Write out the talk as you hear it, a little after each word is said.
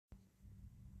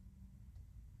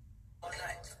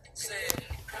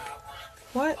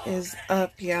What is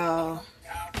up, y'all?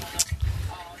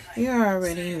 You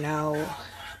already know.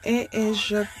 It is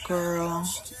your girl,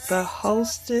 the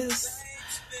hostess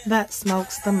that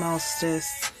smokes the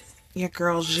mostest. Your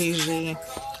girl, Gigi.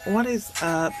 What is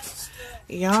up?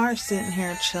 Y'all are sitting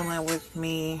here chilling with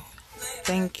me.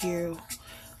 Thank you.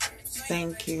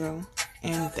 Thank you.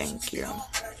 And thank you.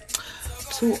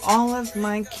 To all of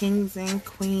my kings and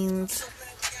queens,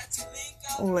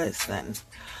 listen.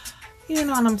 You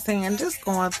know what I'm saying? Just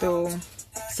going through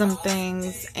some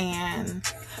things, and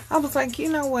I was like,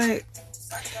 you know what?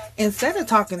 Instead of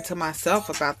talking to myself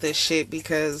about this shit,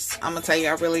 because I'm gonna tell you,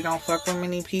 I really don't fuck with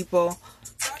many people,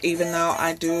 even though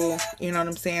I do, you know what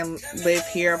I'm saying, live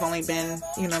here. I've only been,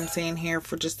 you know what I'm saying, here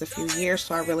for just a few years,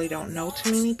 so I really don't know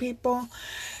too many people,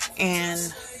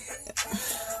 and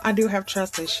I do have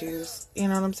trust issues, you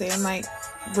know what I'm saying, like,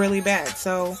 really bad,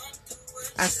 so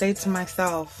I stay to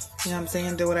myself, you know what I'm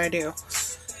saying, do what I do.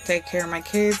 Take care of my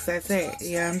kids, that's it,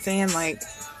 you know what I'm saying, like,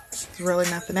 really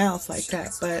nothing else like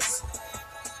that, but,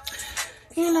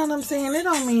 you know what I'm saying, it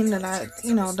don't mean that I,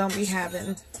 you know, don't be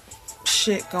having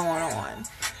shit going on,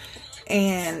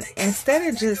 and instead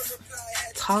of just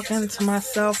talking to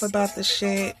myself about the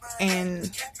shit, and,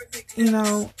 you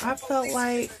know, I felt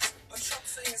like,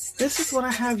 this is what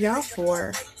I have y'all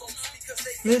for.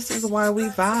 This is why we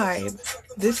vibe.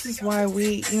 This is why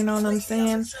we, you know what I'm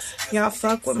saying? Y'all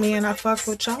fuck with me and I fuck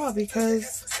with y'all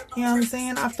because, you know what I'm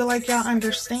saying? I feel like y'all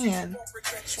understand.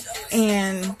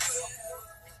 And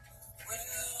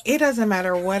it doesn't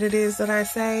matter what it is that I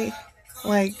say.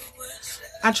 Like,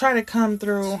 I try to come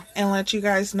through and let you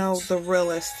guys know the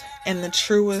realest and the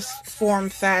truest form,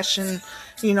 fashion,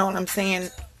 you know what I'm saying?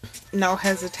 No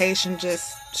hesitation,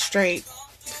 just straight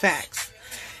facts.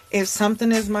 If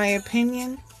something is my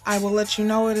opinion, I will let you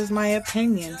know it is my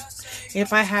opinion.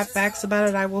 If I have facts about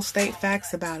it, I will state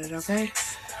facts about it, okay?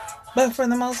 But for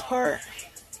the most part,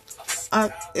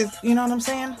 you know what I'm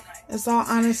saying? It's all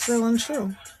honest, real, and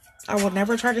true. I will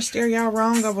never try to steer y'all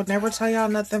wrong. I would never tell y'all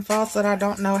nothing false that I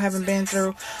don't know, haven't been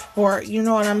through, or, you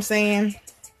know what I'm saying,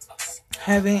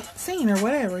 haven't seen or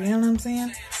whatever, you know what I'm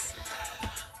saying?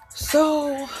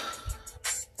 So,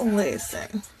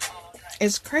 listen.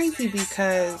 It's crazy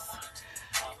because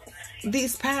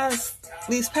these past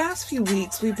few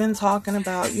weeks we've been talking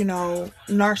about, you know,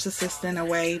 narcissists in a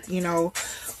way, you know,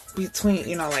 between,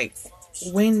 you know, like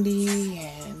Wendy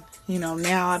and, you know,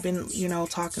 now I've been, you know,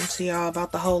 talking to y'all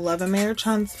about the whole Love and Marriage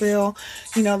Huntsville,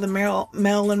 you know, the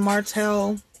Mel and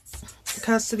Martell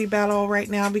custody battle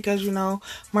right now because, you know,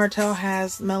 Martell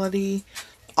has Melody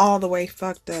all the way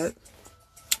fucked up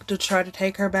to try to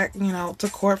take her back, you know, to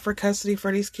court for custody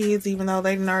for these kids, even though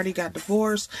they already got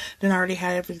divorced, then already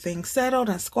had everything settled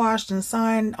and squashed and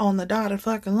signed on the dotted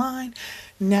fucking line.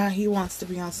 Now he wants to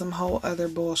be on some whole other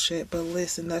bullshit. But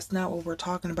listen, that's not what we're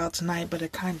talking about tonight, but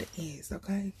it kind of is,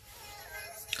 okay?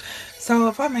 So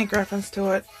if I make reference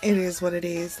to it, it is what it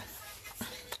is.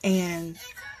 And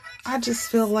I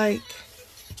just feel like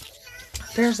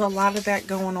there's a lot of that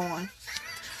going on.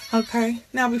 Okay,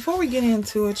 now before we get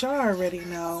into it, y'all already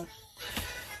know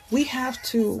we have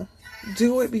to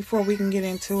do it before we can get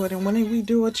into it. And when we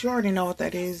do it, you already know what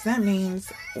that is. That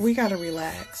means we gotta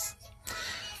relax.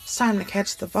 It's time to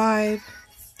catch the vibe.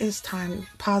 It's time,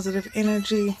 positive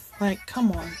energy. Like,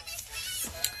 come on.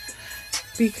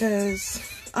 Because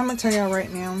I'm gonna tell y'all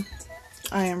right now,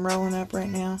 I am rolling up right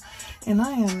now. And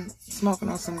I am smoking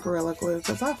on some Gorilla Glue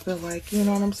because I feel like, you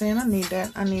know what I'm saying, I need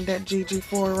that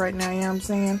GG4 right now, you know what I'm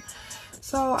saying?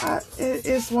 So,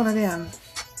 it's one of them.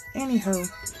 Anywho,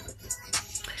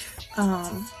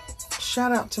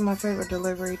 shout out to my favorite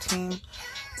delivery team,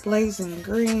 Blazing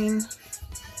Green,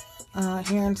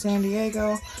 here in San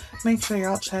Diego. Make sure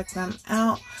y'all check them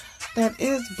out. That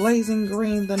is Blazing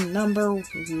Green, the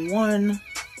 #1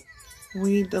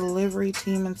 weed delivery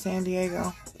team in San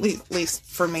Diego. At least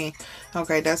for me.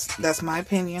 Okay, that's my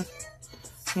opinion.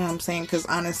 You know what I'm saying? Because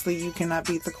honestly, you cannot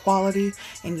beat the quality,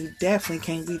 and you definitely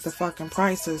can't beat the fucking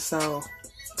prices. So,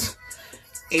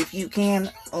 if you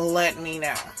can, let me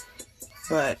know.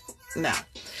 But, no.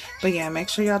 But yeah, make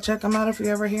sure y'all check them out if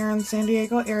you're ever here in the San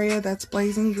Diego area. That's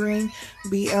Blazing Green,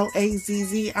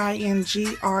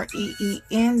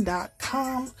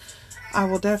 BLAZZINGREEN.com. I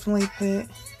will definitely put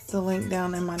the link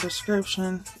down in my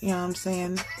description. You know what I'm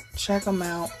saying? Check them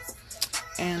out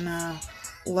and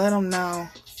let them know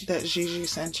that Gigi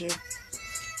sent you.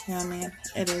 You know what I mean?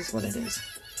 It is what it is.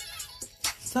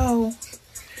 So,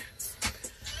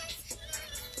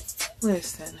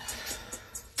 listen.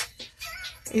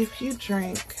 If you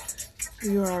drink,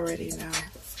 you already know.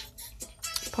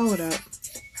 Pull it up.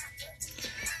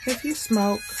 If you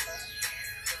smoke,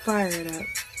 fire it up.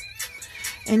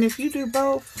 And if you do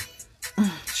both,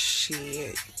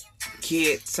 shit,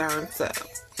 get turned up.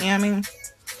 You know what I mean?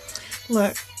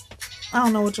 Look, I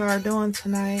don't know what y'all are doing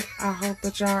tonight. I hope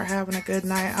that y'all are having a good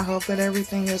night. I hope that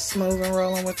everything is smooth and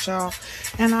rolling with y'all.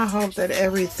 And I hope that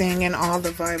everything and all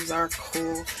the vibes are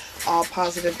cool. All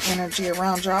positive energy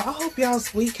around y'all. I hope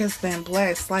y'all's week has been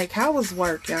blessed. Like, how was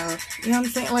work, y'all? You know what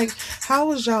I'm saying? Like, how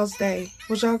was y'all's day?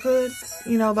 Was y'all good?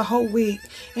 You know, the whole week.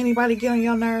 Anybody get on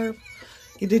your nerve?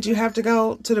 Did you have to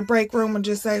go to the break room and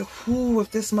just say, whoo, if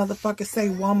this motherfucker say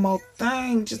one more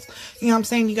thing, just, you know what I'm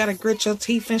saying? You got to grit your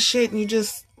teeth and shit, and you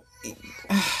just,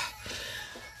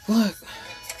 look,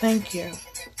 thank you.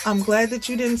 I'm glad that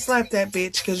you didn't slap that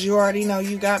bitch, because you already know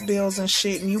you got bills and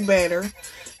shit, and you better.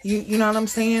 You know what I'm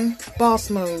saying? Boss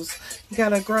moves. You got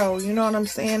to grow. You know what I'm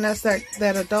saying? That's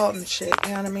that adult and shit. You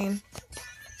know what I mean?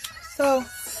 So,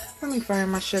 let me fire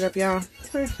my shit up, y'all.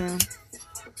 Pretty soon.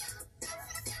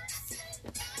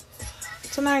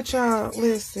 Tonight, y'all,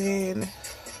 listen,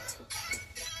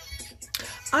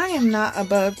 I am not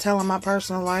above telling my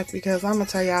personal life, because I'm going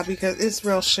to tell y'all, because it's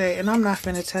real shit, and I'm not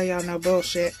finna tell y'all no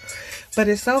bullshit. But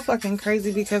it's so fucking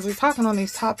crazy, because we're talking on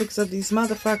these topics of these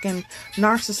motherfucking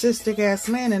narcissistic ass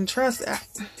men, and trust,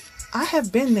 I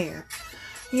have been there.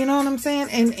 You know what I'm saying?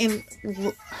 And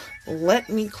let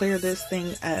me clear this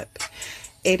thing up.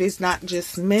 It is not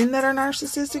just men that are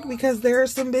narcissistic, because there are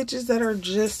some bitches that are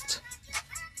just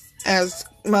as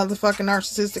motherfucking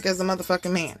narcissistic as a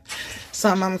motherfucking man.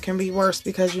 Some of them can be worse,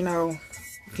 because, you know,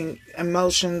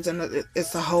 emotions, and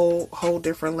it's a whole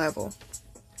different level.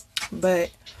 But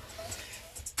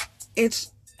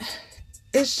it's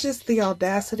just the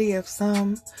audacity of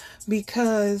some,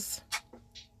 because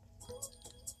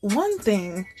one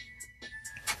thing,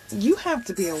 you have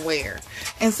to be aware,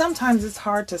 and sometimes it's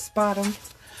hard to spot them,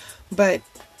 but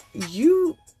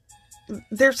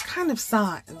there's kind of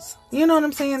signs. You know what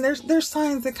I'm saying? There's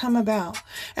signs that come about.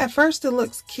 At first it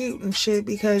looks cute and shit,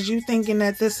 because you thinking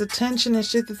that this attention and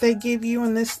shit that they give you,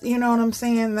 and this, you know what I'm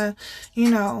saying, the,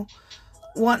 you know,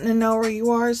 wanting to know where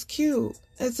you are is cute.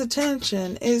 It's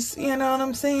attention. It's, you know what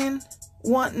I'm saying,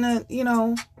 wanting to, you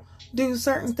know, do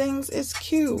certain things. It's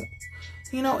cute.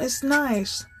 You know, it's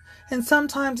nice. And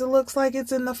sometimes it looks like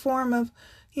it's in the form of,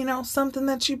 you know, something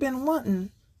that you've been wanting,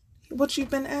 what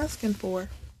you've been asking for.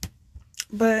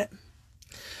 But,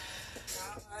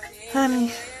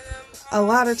 honey, a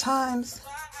lot of times,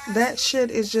 that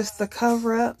shit is just the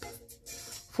cover-up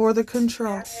for the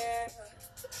control.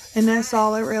 And that's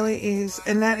all it really is.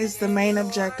 And that is the main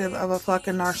objective of a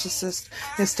fucking narcissist,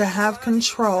 is to have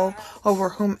control over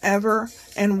whomever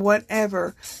and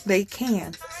whatever they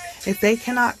can. If they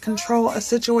cannot control a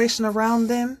situation around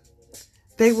them,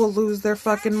 they will lose their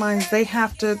fucking minds. They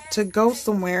have to go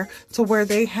somewhere to where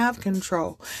they have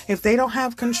control. If they don't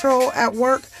have control at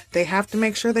work, they have to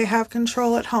make sure they have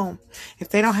control at home. If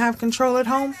they don't have control at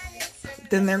home,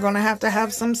 then they're going to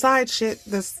have some side shit.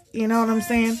 This, you know what I'm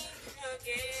saying?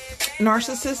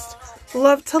 Narcissists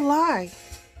love to lie.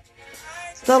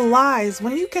 The lies.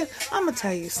 When you can, I'm going to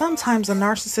tell you, sometimes a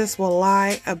narcissist will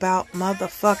lie about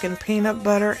motherfucking peanut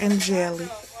butter and jelly.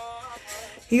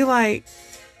 You like,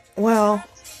 well,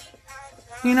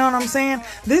 you know what I'm saying?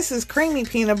 This is creamy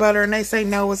peanut butter, and they say,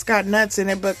 no, it's got nuts in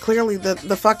it, but clearly the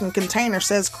fucking container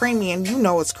says creamy, and you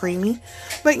know it's creamy.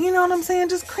 But you know what I'm saying?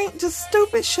 Just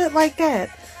stupid shit like that.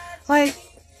 Like,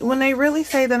 when they really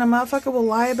say that a motherfucker will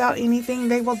lie about anything,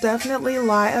 they will definitely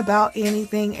lie about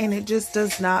anything, and it just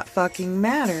does not fucking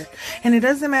matter. And it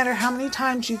doesn't matter how many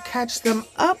times you catch them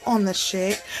up on the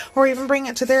shit, or even bring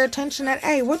it to their attention that,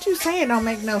 hey, what you saying don't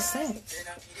make no sense.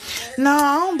 No,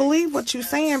 I don't believe what you're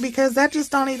saying, because that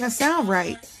just don't even sound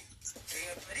right.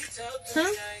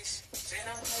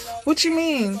 What you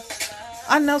mean?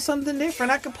 I know something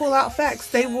different. I can pull out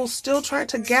facts. They will still try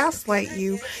to gaslight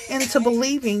you into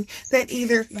believing that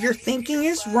either your thinking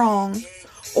is wrong,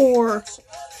 or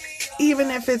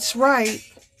even if it's right,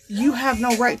 you have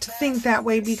no right to think that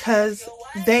way, because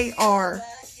they are,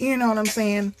 you know what I'm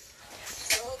saying,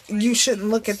 you shouldn't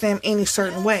look at them any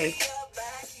certain way.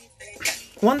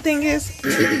 One thing is,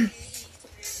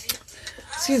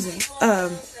 excuse me,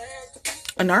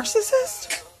 a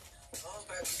narcissist?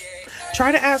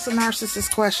 Try to ask a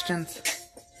narcissist questions.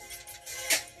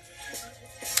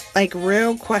 Like,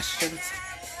 real questions.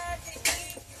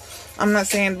 I'm not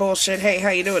saying bullshit, hey, how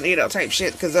you doing, you know, type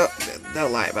shit, because they'll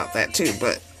lie about that too,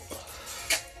 but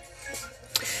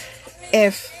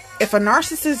if a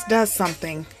narcissist does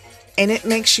something, and it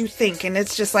makes you think, and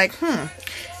it's just like,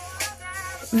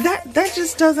 that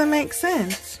just doesn't make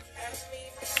sense.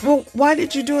 Well, why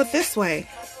did you do it this way?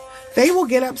 They will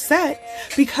get upset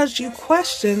because you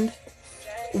questioned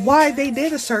why they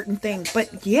did a certain thing,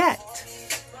 but yet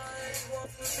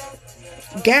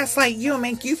gaslight you and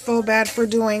make you feel bad for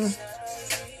doing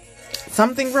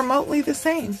something remotely the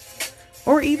same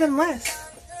or even less.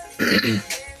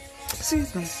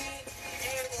 Excuse me.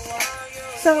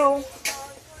 So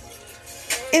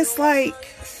it's like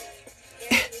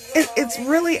it's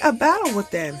really a battle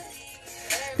with them,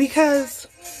 because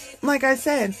like I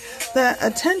said, the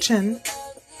attention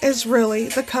is really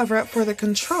the cover up for the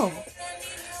control.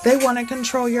 They want to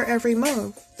control your every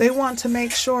move. They want to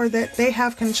make sure that they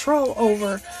have control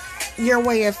over your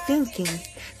way of thinking.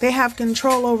 They have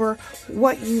control over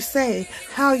what you say,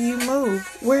 how you move,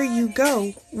 where you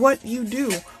go, what you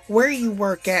do, where you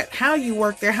work at, how you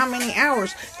work there, how many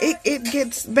hours. It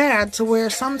gets bad to where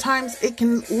sometimes it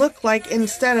can look like,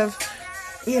 instead of,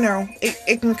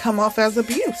 it can come off as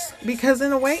abuse, because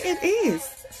in a way it is.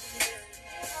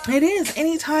 It is.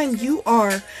 Anytime you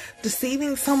are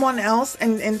deceiving someone else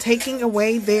and taking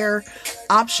away their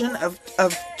option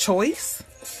of choice.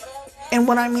 And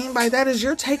what I mean by that is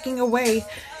you're taking away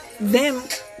them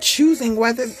choosing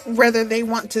whether they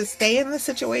want to stay in the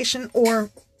situation or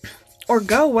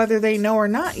go, whether they know or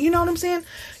not. You know what I'm saying?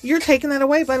 You're taking that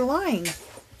away by lying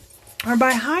or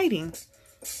by hiding.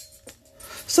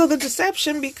 So the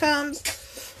deception becomes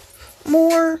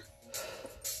more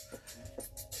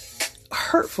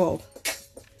hurtful,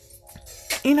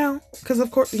 because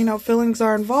of course, feelings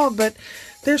are involved, but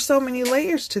there's so many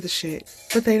layers to the shit,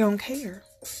 but they don't care.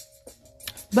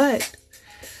 But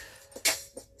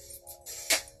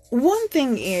one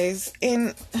thing is,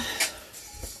 and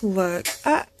look,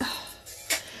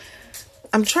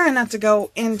 I'm trying not to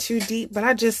go in too deep, but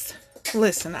I just,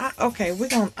 listen, we're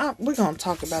gonna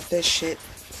talk about this shit,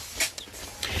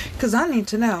 because I need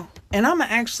to know, and I'm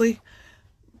gonna actually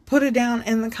put it down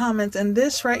in the comments, and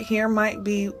this right here might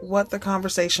be what the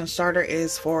conversation starter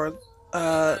is for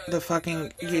the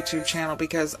fucking YouTube channel,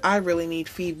 because I really need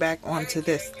feedback onto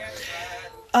this.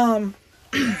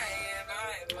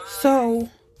 So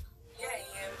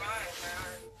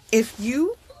if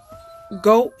you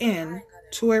go in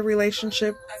to a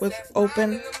relationship with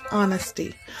open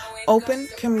honesty, open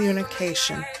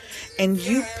communication, and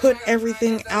you put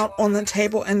everything out on the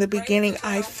table in the beginning,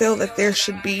 I feel that there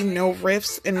should be no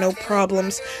rifts and no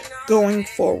problems going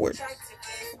forward.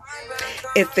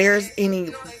 If there's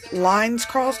any lines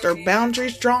crossed or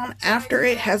boundaries drawn after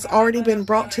it has already been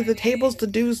brought to the tables, the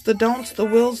do's, the don'ts, the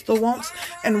wills, the won'ts,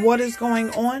 and what is going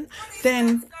on,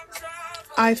 then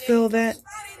I feel that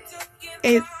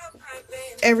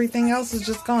everything else is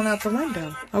just gone out the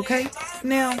window. Okay?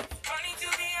 Now,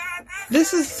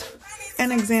 this is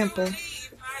an example.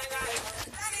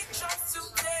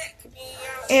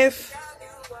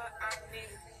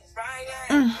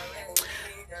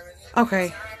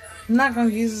 Okay, I'm not going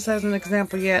to use this as an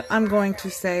example yet. I'm going to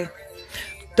say,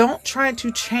 don't try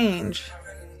to change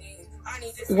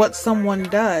what someone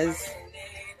does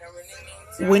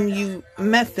when you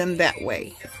met them that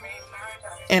way.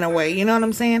 In a way, you know what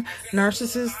I'm saying?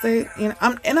 Narcissists,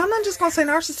 I'm not just going to say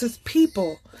narcissists,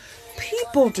 people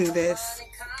do this.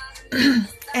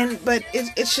 But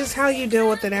it's just how you deal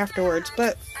with it afterwards.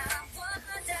 But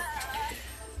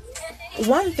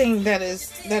one thing that is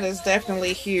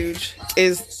definitely huge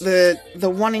is the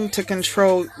wanting to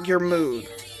control your mood.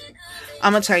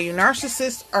 I'm gonna tell you,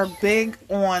 narcissists are big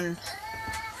on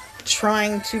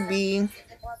trying to be,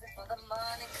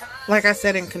 like I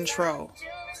said, in control.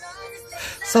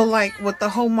 So like with the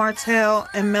whole Martell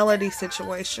and Melody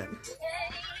situation.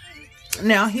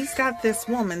 Now he's got this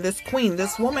woman, this queen,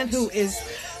 this woman who is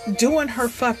doing her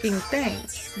fucking thing.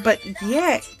 But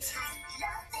yet,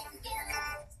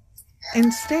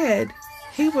 instead,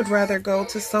 he would rather go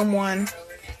to someone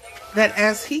that,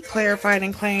 as he clarified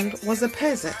and claimed, was a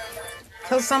peasant.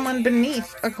 So someone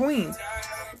beneath a queen.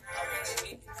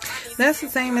 That's the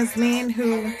same as men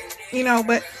who,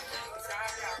 but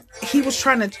he was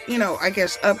trying to, I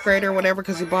guess upgrade her or whatever,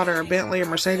 because he bought her a Bentley or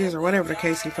Mercedes or whatever the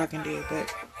case he fucking did.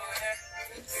 But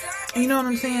you know what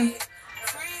I'm saying?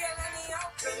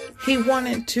 He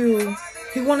wanted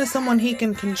someone he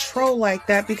can control like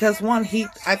that, because one,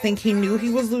 I think he knew he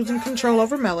was losing control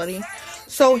over Melody.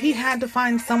 So he had to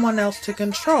find someone else to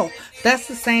control. That's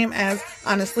the same as,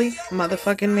 honestly,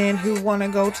 motherfucking men who want to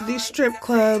go to these strip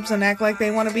clubs and act like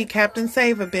they want to be Captain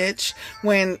Save-A-Bitch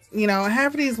when,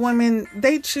 half of these women,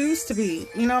 they choose to be.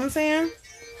 You know what I'm saying?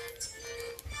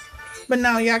 But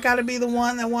no, y'all got to be the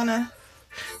one that want to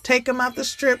take them out the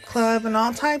strip club and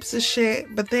all types of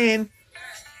shit. But then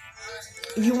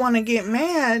you want to get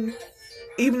mad,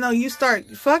 even though you start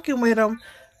fucking with them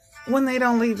when they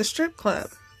don't leave the strip club.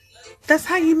 That's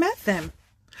how you met them.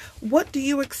 What do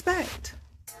you expect?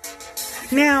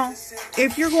 Now,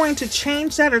 if you're going to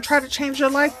change that or try to change your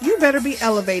life, you better be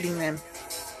elevating them.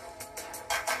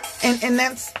 And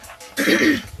that's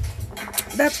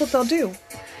that's what they'll do.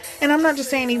 And I'm not just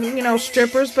saying even,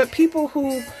 strippers, but people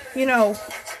who,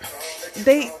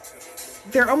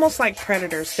 they're almost like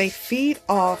predators. They feed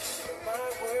off,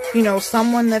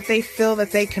 someone that they feel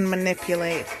that they can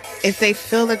manipulate. If they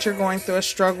feel that you're going through a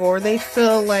struggle, or they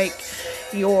feel like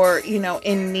you're,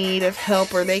 in need of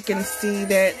help, or they can see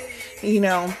that,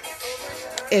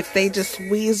 if they just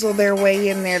weasel their way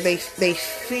in there, they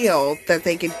feel that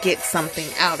they could get something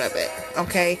out of it.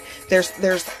 Okay?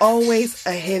 There's always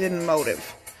a hidden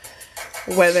motive.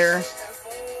 Whether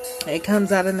it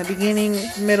comes out in the beginning,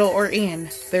 middle, or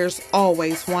end, there's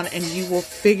always one, and you will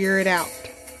figure it out.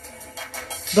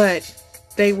 But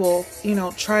they will,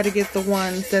 try to get the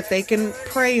ones that they can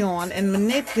prey on and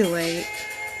manipulate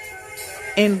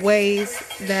in ways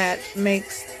that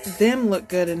makes them look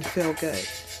good and feel good.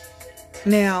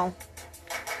 Now,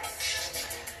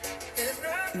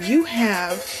 you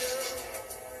have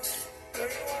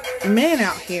men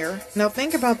out here. Now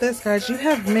think about this, guys. You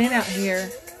have men out here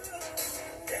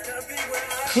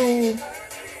who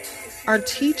are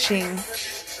teaching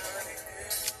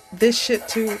this shit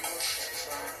to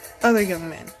other young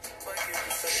men.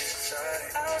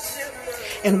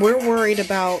 And we're worried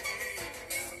about,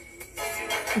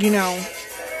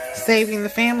 saving the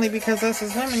family, because us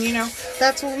as women,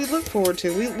 that's what we look forward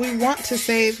to. We want to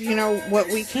save, what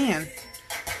we can.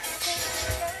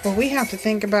 But we have to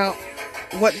think about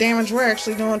what damage we're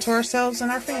actually doing to ourselves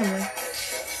and our family.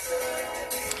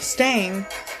 Staying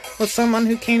with someone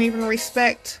who can't even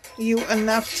respect you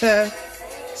enough to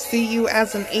see you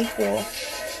as an equal,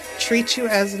 treat you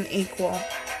as an equal,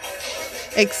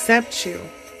 accept you.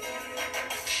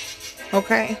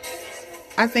 Okay?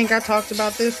 I think I talked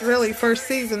about this really first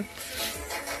season.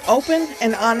 Open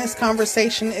and honest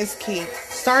conversation is key.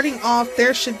 Starting off,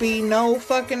 there should be no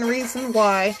fucking reason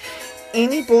why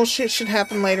any bullshit should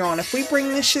happen later on. If we bring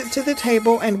this shit to the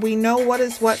table and we know what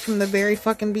is what from the very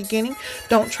fucking beginning,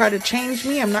 don't try to change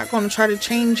me. I'm not going to try to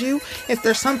change you. If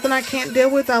there's something I can't deal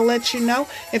with, I'll let you know.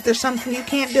 If there's something you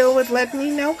can't deal with, let me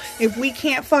know. If we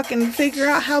can't fucking figure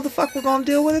out how the fuck we're going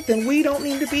to deal with it, then we don't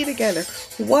need to be together.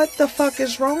 What the fuck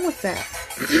is wrong with that?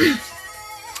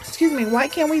 Excuse me. Why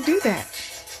can't we do that?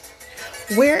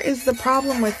 Where is the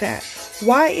problem with that?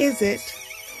 Why is it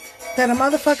that a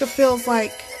motherfucker feels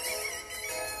like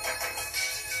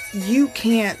you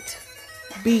can't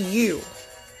be you?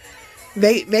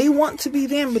 They want to be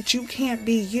them, but you can't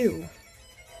be you.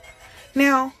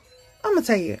 Now, I'm gonna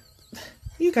tell you,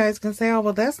 you guys can say, oh,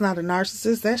 well, that's not a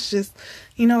narcissist. That's just,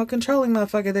 a controlling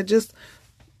motherfucker that just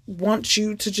wants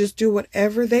you to just do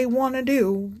whatever they want to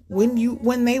do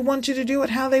when they want you to do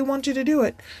it, how they want you to do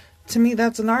it. To me,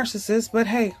 that's a narcissist. But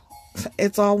hey,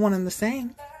 it's all one and the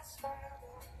same.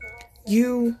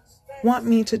 You want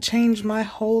me to change my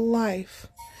whole life.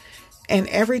 And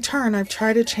every turn I've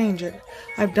tried to change it.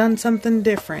 I've done something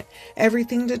different.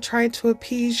 Everything to try to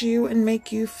appease you and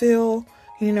make you feel,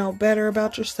 better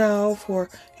about yourself, or,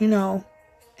 and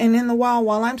in the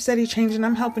while I'm steady changing,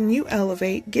 I'm helping you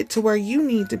elevate, get to where you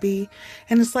need to be.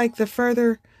 And it's like the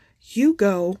further you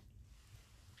go,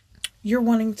 you're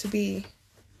wanting to be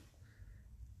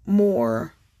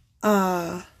more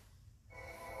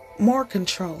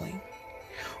controlling,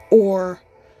 or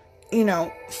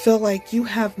feel like you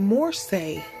have more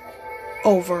say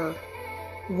over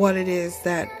what it is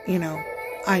that,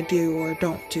 I do or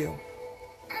don't do.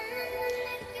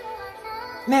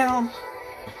 Now,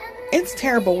 it's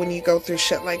terrible when you go through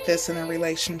shit like this in a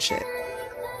relationship.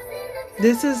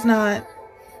 This is not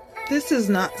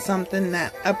something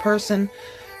that a person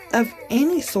of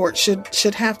any sort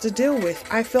should have to deal with.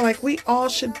 I feel like we all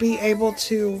should be able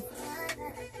to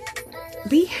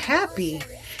be happy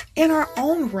in our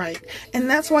own right. And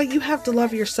that's why you have to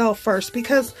love yourself first,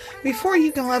 because before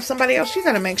you can love somebody else, you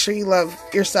got to make sure you love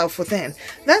yourself within.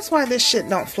 That's why this shit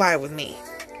don't fly with me.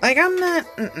 Like, I'm not,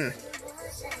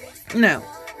 no.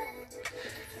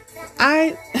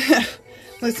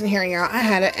 Listen here, y'all. I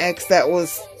had an ex that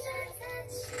was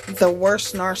the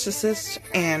worst narcissist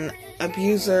and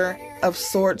abuser of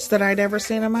sorts that I'd ever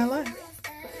seen in my life.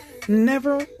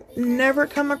 Never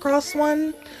come across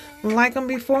one like them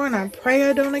before, and I pray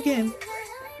I don't again.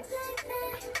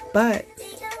 But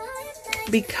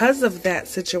because of that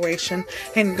situation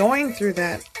and going through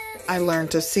that, I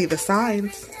learned to see the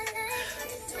signs.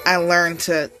 I learned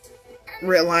to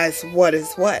realize what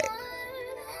is what.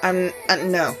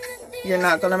 No, you're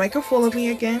not going to make a fool of me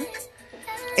again.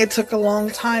 It took a long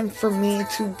time for me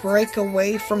to break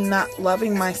away from not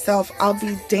loving myself. I'll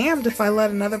be damned if I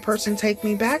let another person take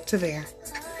me back to there.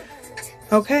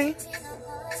 Okay?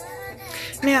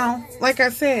 Now, like I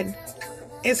said,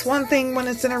 it's one thing when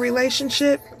it's in a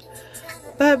relationship,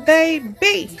 But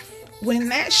baby, when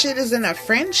that shit is in a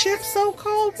friendship,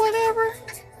 so-called, whatever,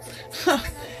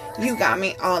 you got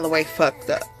me all the way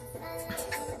fucked up.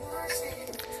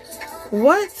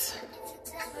 What?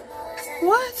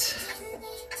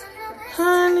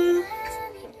 Honey,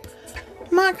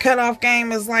 my cutoff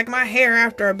game is like my hair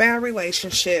after a bad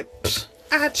relationship.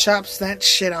 I chops that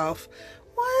shit off.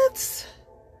 What?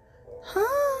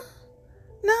 Huh?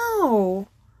 No.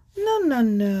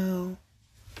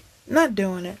 Not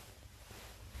doing it.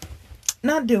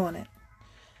 Not doing it.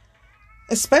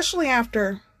 Especially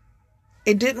after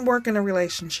it didn't work in a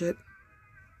relationship.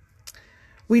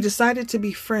 We decided to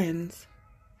be friends.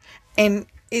 And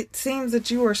it seems that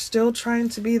you are still trying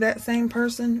to be that same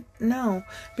person. No.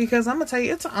 Because I'm going to tell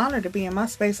you, it's an honor to be in my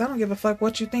space. I don't give a fuck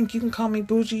what you think. You can call me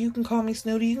bougie. You can call me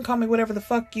snooty. You can call me whatever the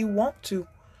fuck you want to.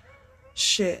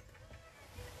 Shit.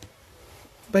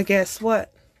 But guess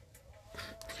what?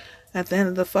 At the end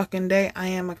of the fucking day, I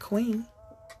am a queen.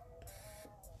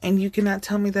 And you cannot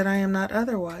tell me that I am not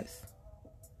otherwise.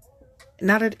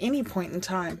 Not at any point in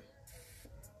time.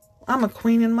 I'm a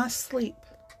queen in my sleep.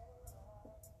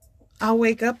 I'll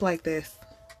wake up like this.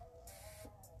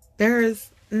 There is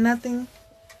nothing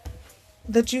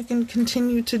that you can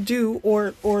continue to do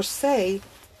or say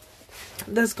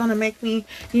that's going to make me,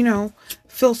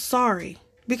 feel sorry.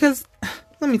 Because,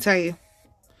 let me tell you,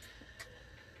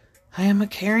 I am a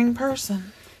caring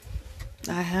person.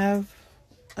 I have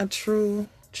a true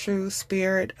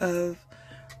spirit of,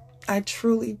 I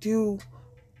truly do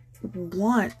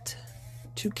want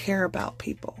to care about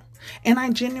people. And I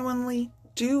genuinely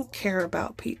do care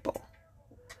about people.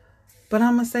 But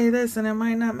I'm going to say this, and it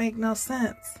might not make no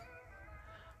sense.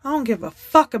 I don't give a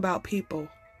fuck about people.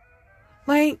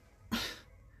 Like,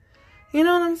 you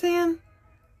know what I'm saying?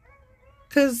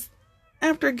 Because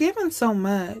after giving so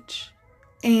much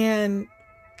and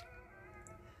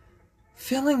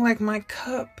feeling like my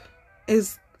cup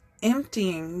is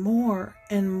emptying more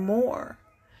and more,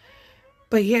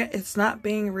 but yet it's not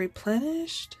being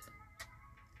replenished,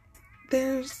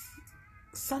 there's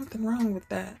something wrong with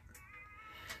that.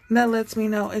 And that lets me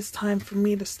know it's time for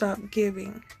me to stop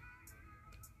giving.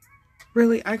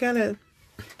 Really, I gotta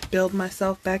build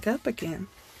myself back up again.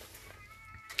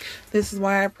 This is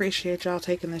why I appreciate y'all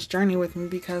taking this journey with me,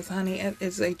 because, honey, it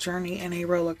is a journey and a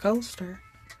roller coaster.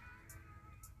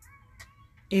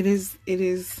 It is,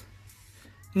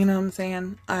 you know what I'm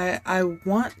saying? I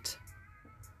want,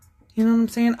 you know what I'm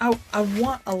saying? I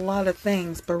want a lot of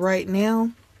things, but right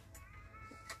now,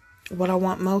 what I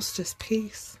want most is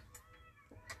peace.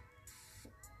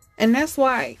 And that's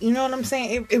why, you know what I'm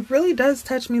saying? It really does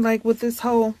touch me, like, with this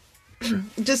whole,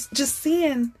 just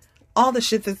seeing all the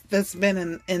shit that's been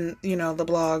in the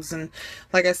blogs. And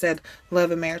like I said,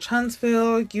 Love and Marriage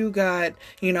Huntsville, you got,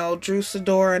 Drew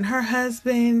Sidor and her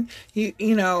husband,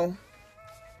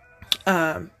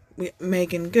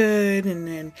 Megan Good, and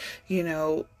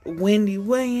then, Wendy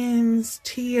Williams,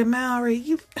 Tia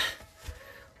Mowry.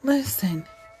 Listen,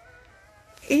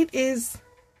 it is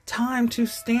time to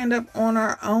stand up on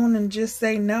our own and just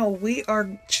say no. We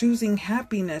are choosing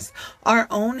happiness, our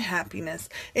own happiness.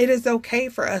 It is okay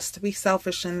for us to be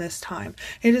selfish in this time.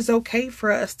 It is okay for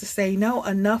us to say no,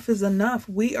 enough is enough.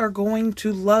 We are going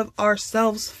to love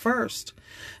ourselves first,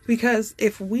 because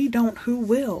if we don't, who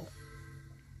will?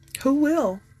 Who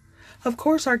will? Of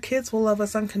course our kids will love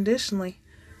us unconditionally,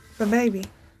 but baby,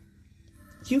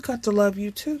 you got to love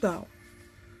you too, though.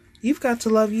 You've got to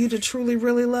love you to truly,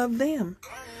 really love them.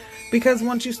 Because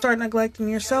once you start neglecting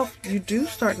yourself, you do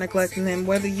start neglecting them.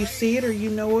 Whether you see it or you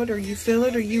know it or you feel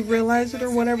it or you realize it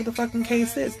or whatever the fucking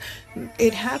case is.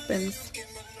 It happens.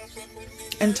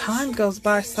 And time goes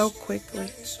by so quickly.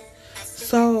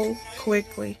 So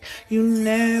quickly. You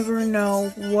never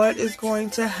know what is going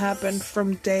to happen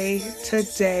from day to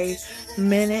day,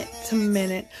 minute to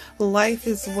minute. Life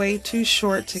is way too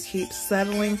short to keep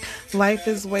settling. Life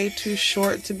is way too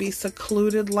short to be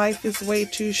secluded. Life is way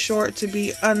too short to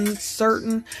be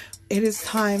uncertain. It is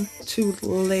time to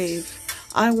live.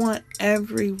 I want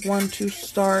everyone to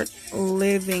start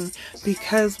living,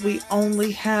 because we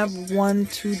only have one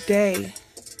today.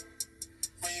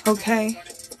 Okay?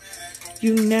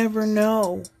 You never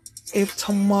know if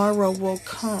tomorrow will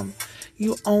come.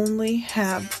 You only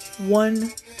have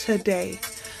one today.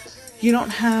 You don't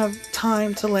have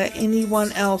time to let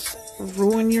anyone else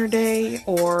ruin your day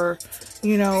or,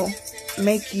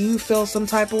 make you feel some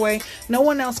type of way. No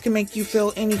one else can make you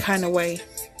feel any kind of way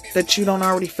that you don't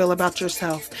already feel about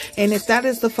yourself. And if that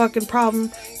is the fucking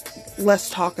problem,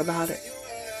 let's talk about it.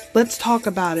 Let's talk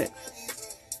about it.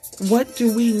 What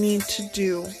do we need to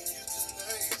do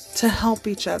to help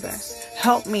each other?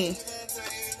 Help me.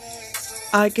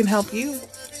 I can help you.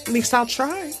 At least I'll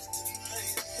try.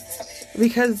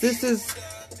 Because this is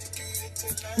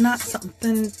not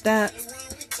something that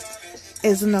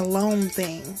is an alone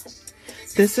thing.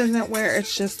 This isn't where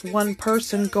it's just one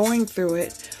person going through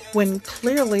it, when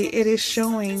clearly it is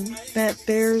showing that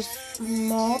there's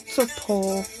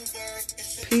multiple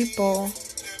people,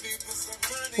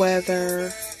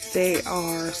 whether they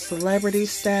are celebrity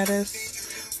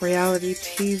status, reality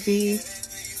TV,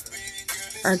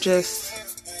 or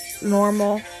just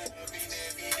normal,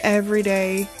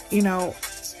 everyday,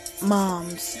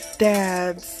 moms,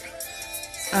 dads,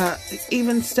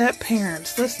 even step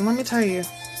parents. Listen, let me tell you,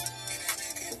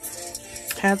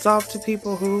 hats off to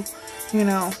people who,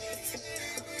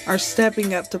 are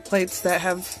stepping up to plates that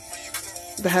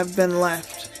have been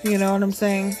left. You know what I'm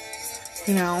saying?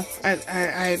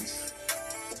 I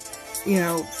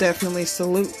definitely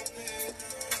salute.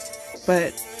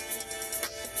 But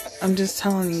I'm just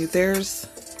telling you, there's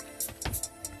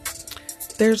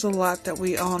a lot that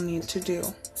we all need to do.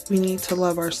 We need to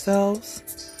love ourselves.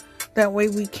 That way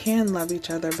we can love each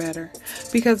other better.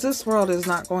 Because this world is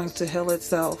not going to heal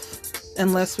itself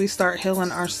unless we start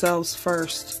healing ourselves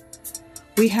first.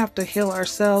 We have to heal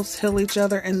ourselves, heal each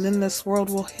other, and then this world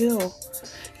will heal.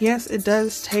 Yes, it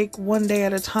does take one day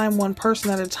at a time, one person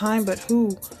at a time, but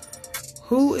who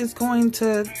is going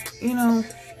to,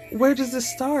 where does it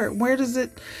start? Where does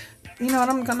it,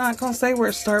 I'm not going to say where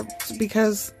it starts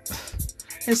because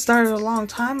it started a long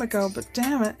time ago, but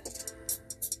damn it.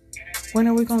 When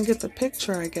are we going to get the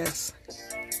picture, I guess?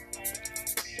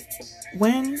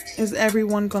 When is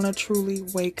everyone going to truly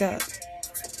wake up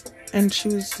and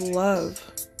choose love?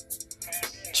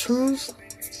 Choose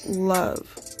love.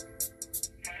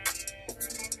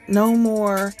 No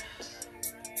more,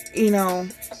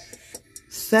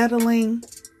 settling.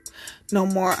 No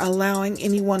more allowing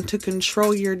anyone to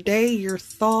control your day, your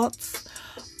thoughts,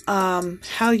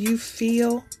 how you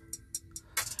feel.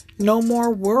 No more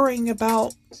worrying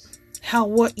about how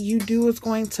what you do is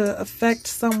going to affect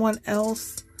someone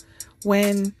else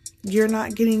when you're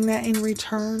not getting that in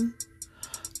return.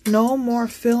 No more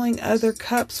filling other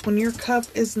cups when your cup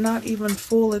is not even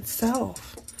full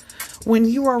itself. When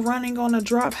you are running on a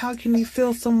drop, how can you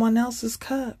fill someone else's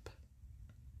cup?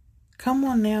 Come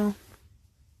on now.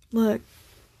 Look,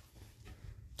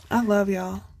 I love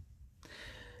y'all.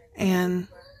 And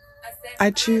I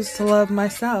choose to love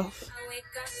myself.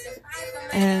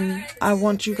 And I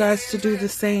want you guys to do the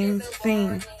same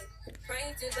thing.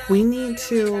 We need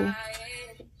to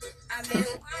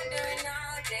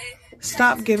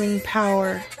stop giving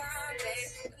power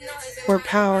where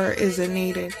power isn't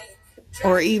needed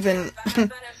or even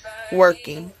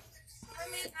working.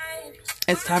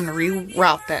 It's time to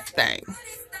reroute that thing.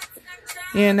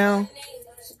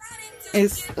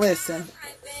 Listen.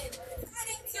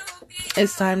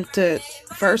 It's time to,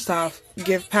 first off,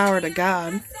 give power to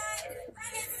God.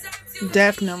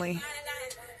 Definitely.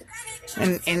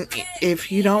 And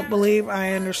if you don't believe,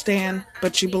 I understand,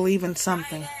 but you believe in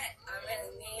something.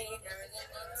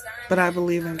 But I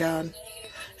believe in God.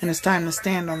 And it's time to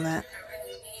stand on that.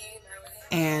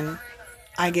 And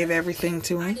I give everything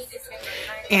to Him.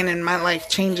 And in my life,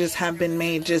 changes have been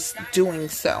made just doing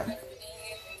so.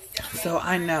 So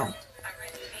I know.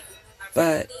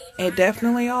 But it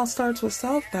definitely all starts with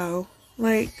self, though.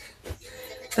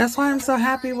 That's why I'm so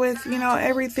happy with,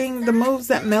 everything, the moves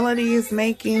that Melody is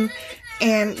making.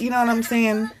 And, you know what I'm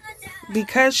saying?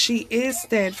 Because she is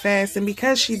steadfast and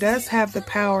because she does have the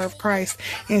power of Christ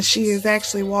and she is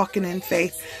actually walking in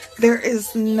faith, there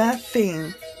is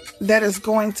nothing that is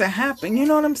going to happen. You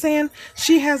know what I'm saying?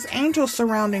 She has angels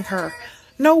surrounding her.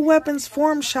 No weapons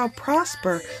formed shall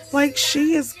prosper.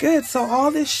 She is good. So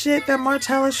all this shit that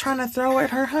Martell is trying to throw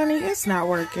at her, honey, it's not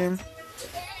working.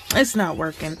 It's not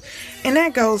working. And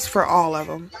that goes for all of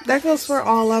them. That goes for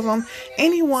all of them.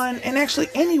 Anyone, and actually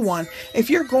anyone, if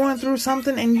you're going through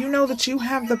something and you know that you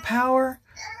have the power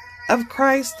of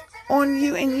Christ on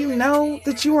you and you know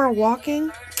that you are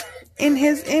walking in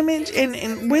His image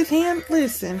and with Him,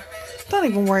 listen, don't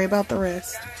even worry about the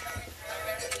rest.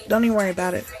 Don't even worry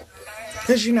about it.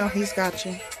 Because He's got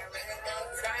you.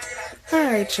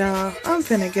 Alright, y'all. I'm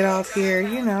finna get off here.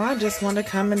 I just want to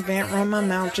come and vent, run my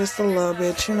mouth just a little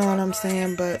bit. You know what I'm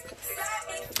saying? But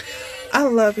I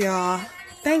love y'all.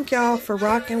 Thank y'all for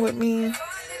rocking with me.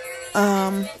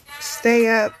 Stay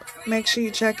up. Make sure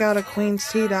you check out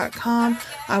aqueenstea.com.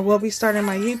 I will be starting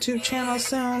my YouTube channel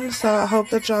soon. So I hope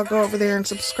that y'all go over there and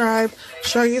subscribe.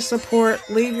 Show your support.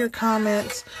 Leave your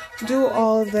comments. Do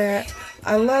all of that.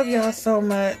 I love y'all so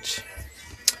much.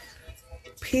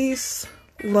 Peace,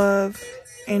 love,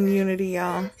 and unity,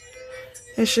 y'all.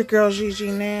 It's your girl,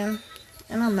 Gigi Nan,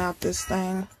 and I'm out this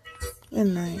thing. Good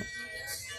night.